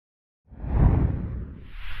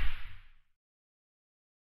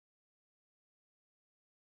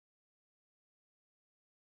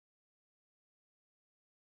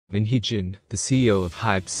Hee Jin, the CEO of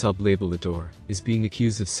Hype sub-label Adore, is being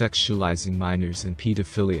accused of sexualizing minors and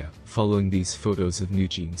pedophilia, following these photos of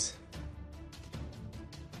NewJeans.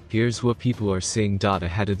 Here's what people are saying.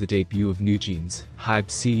 Ahead of the debut of NewJeans, Hype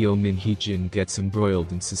CEO Hee Jin gets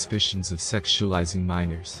embroiled in suspicions of sexualizing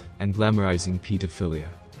minors and glamorizing pedophilia.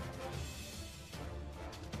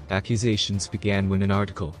 Accusations began when an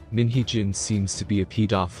article, Hee Jin seems to be a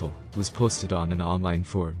pedophile, was posted on an online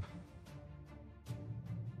forum.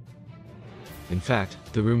 In fact,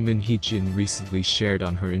 the room Hee Jin recently shared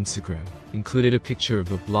on her Instagram included a picture of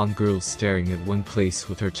a blonde girl staring at one place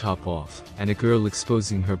with her top off, and a girl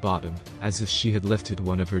exposing her bottom, as if she had lifted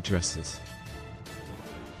one of her dresses.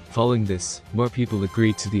 Following this, more people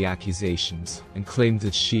agreed to the accusations, and claimed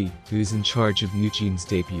that she, who is in charge of NewJeans'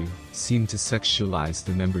 debut, seemed to sexualize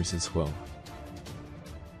the members as well.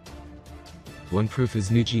 One proof is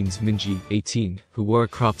NewJeans' Minji, 18, who wore a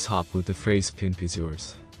crop top with the phrase "Pimp is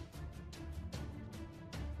yours."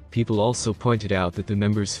 People also pointed out that the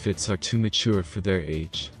members' fits are too mature for their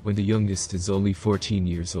age, when the youngest is only 14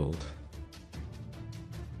 years old.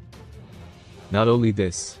 Not only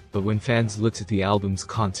this, but when fans looked at the album's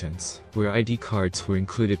contents, where ID cards were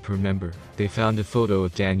included per member, they found a photo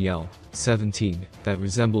of Danielle, 17, that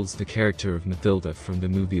resembles the character of Mathilda from the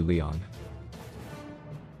movie Leon.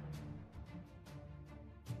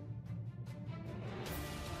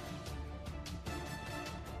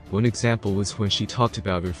 One example was when she talked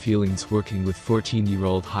about her feelings working with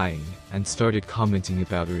 14-year-old Hee Jin, and started commenting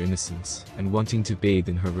about her innocence and wanting to bathe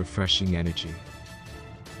in her refreshing energy.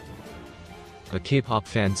 But K-pop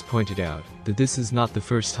fans pointed out that this is not the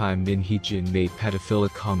first time Hee Jin made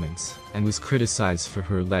pedophilic comments and was criticized for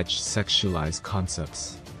her alleged sexualized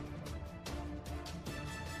concepts.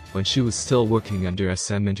 When she was still working under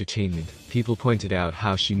SM Entertainment, people pointed out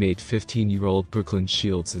how she made 15-year-old Brooklyn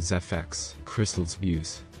Shields as FX, Crystal's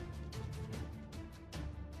muse.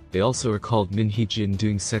 They also recalled Hee Jin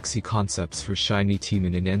doing sexy concepts for Shiny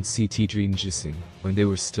Taemin and NCT Dream Jisung when they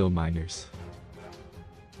were still minors.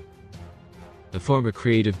 The former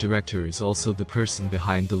creative director is also the person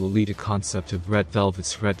behind the Lolita concept of Red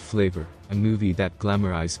Velvet's Red Flavor, a movie that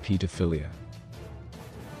glamorized pedophilia.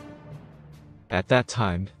 At that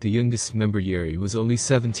time, the youngest member Yeri was only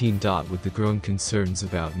 17. With the growing concerns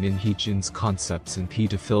about Hee Jin's concepts and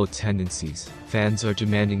pedophilic tendencies, fans are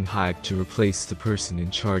demanding Hype to replace the person in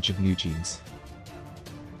charge of NewJeans.